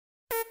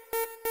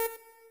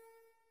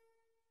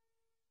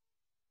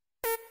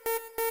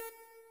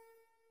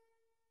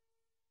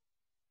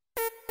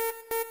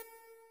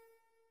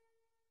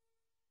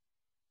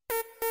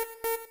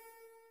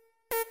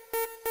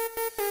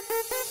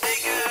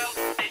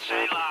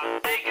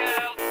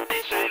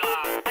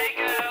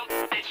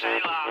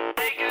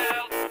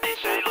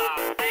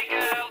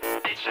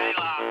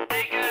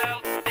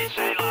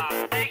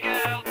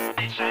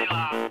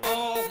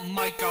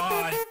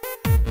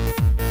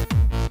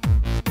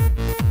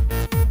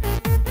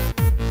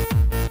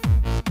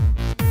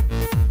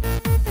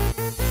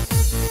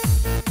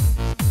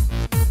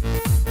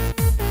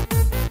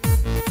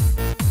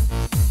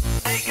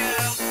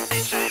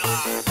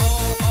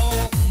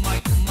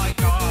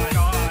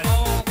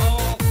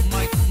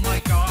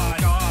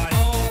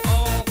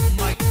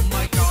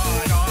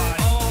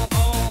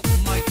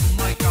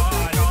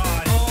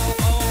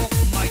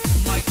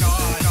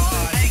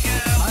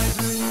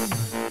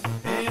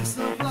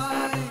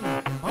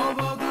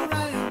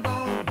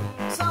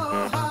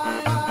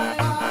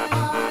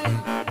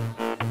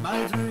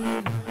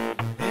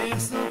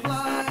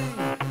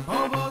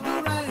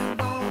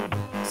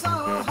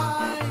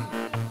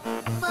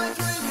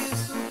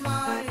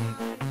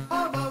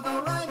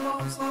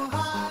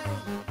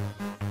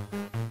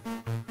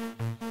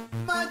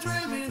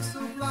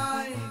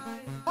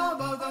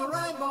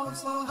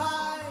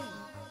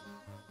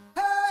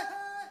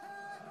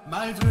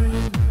My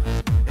dream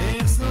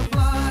is to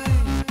fly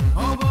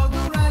over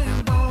the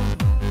rainbow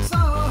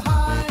so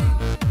high.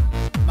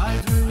 My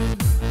dream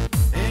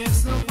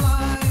is to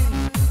fly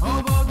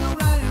over the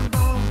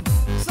rainbow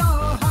so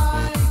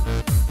high.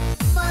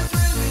 My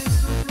dream is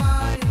to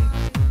fly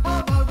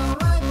over the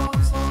rainbow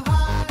so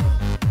high.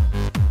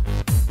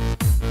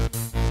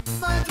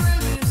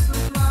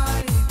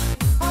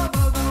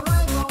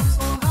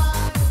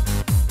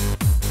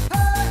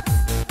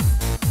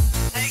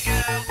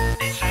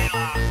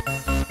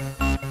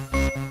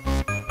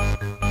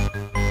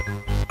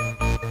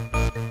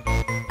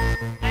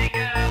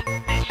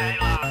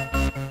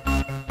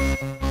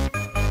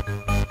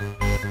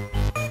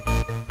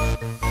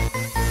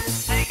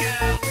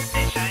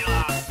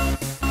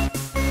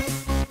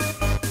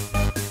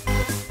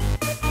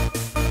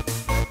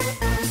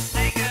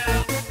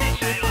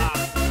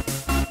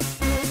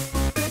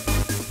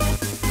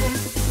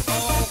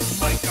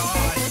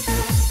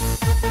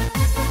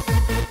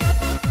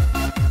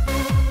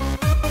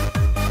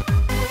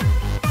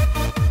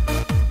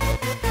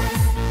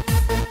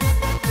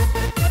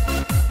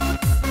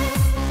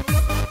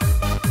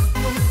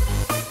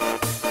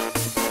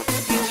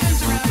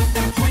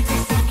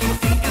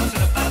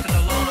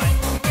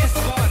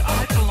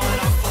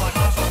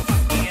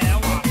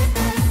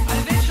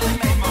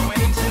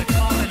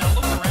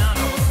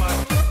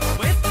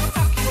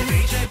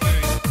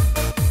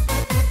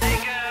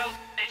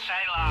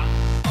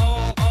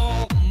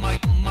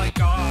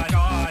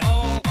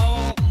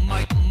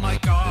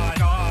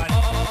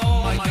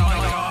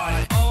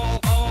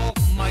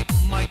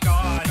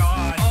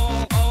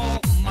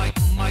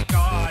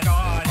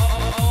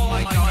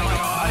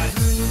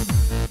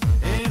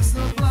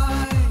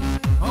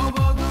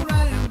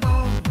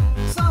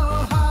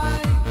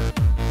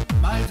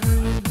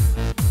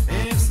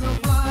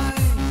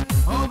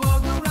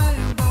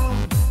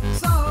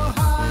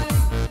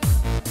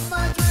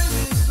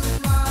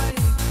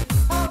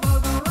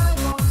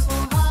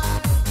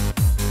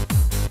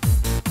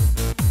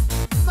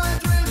 My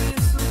dream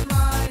is to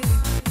fly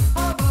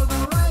over the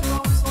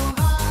rainbow so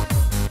high.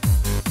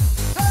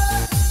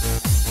 Hey!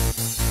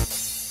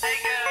 Hey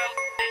girl,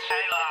 it's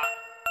Shayla.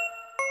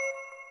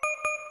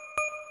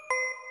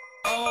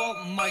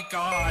 Oh my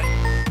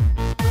God.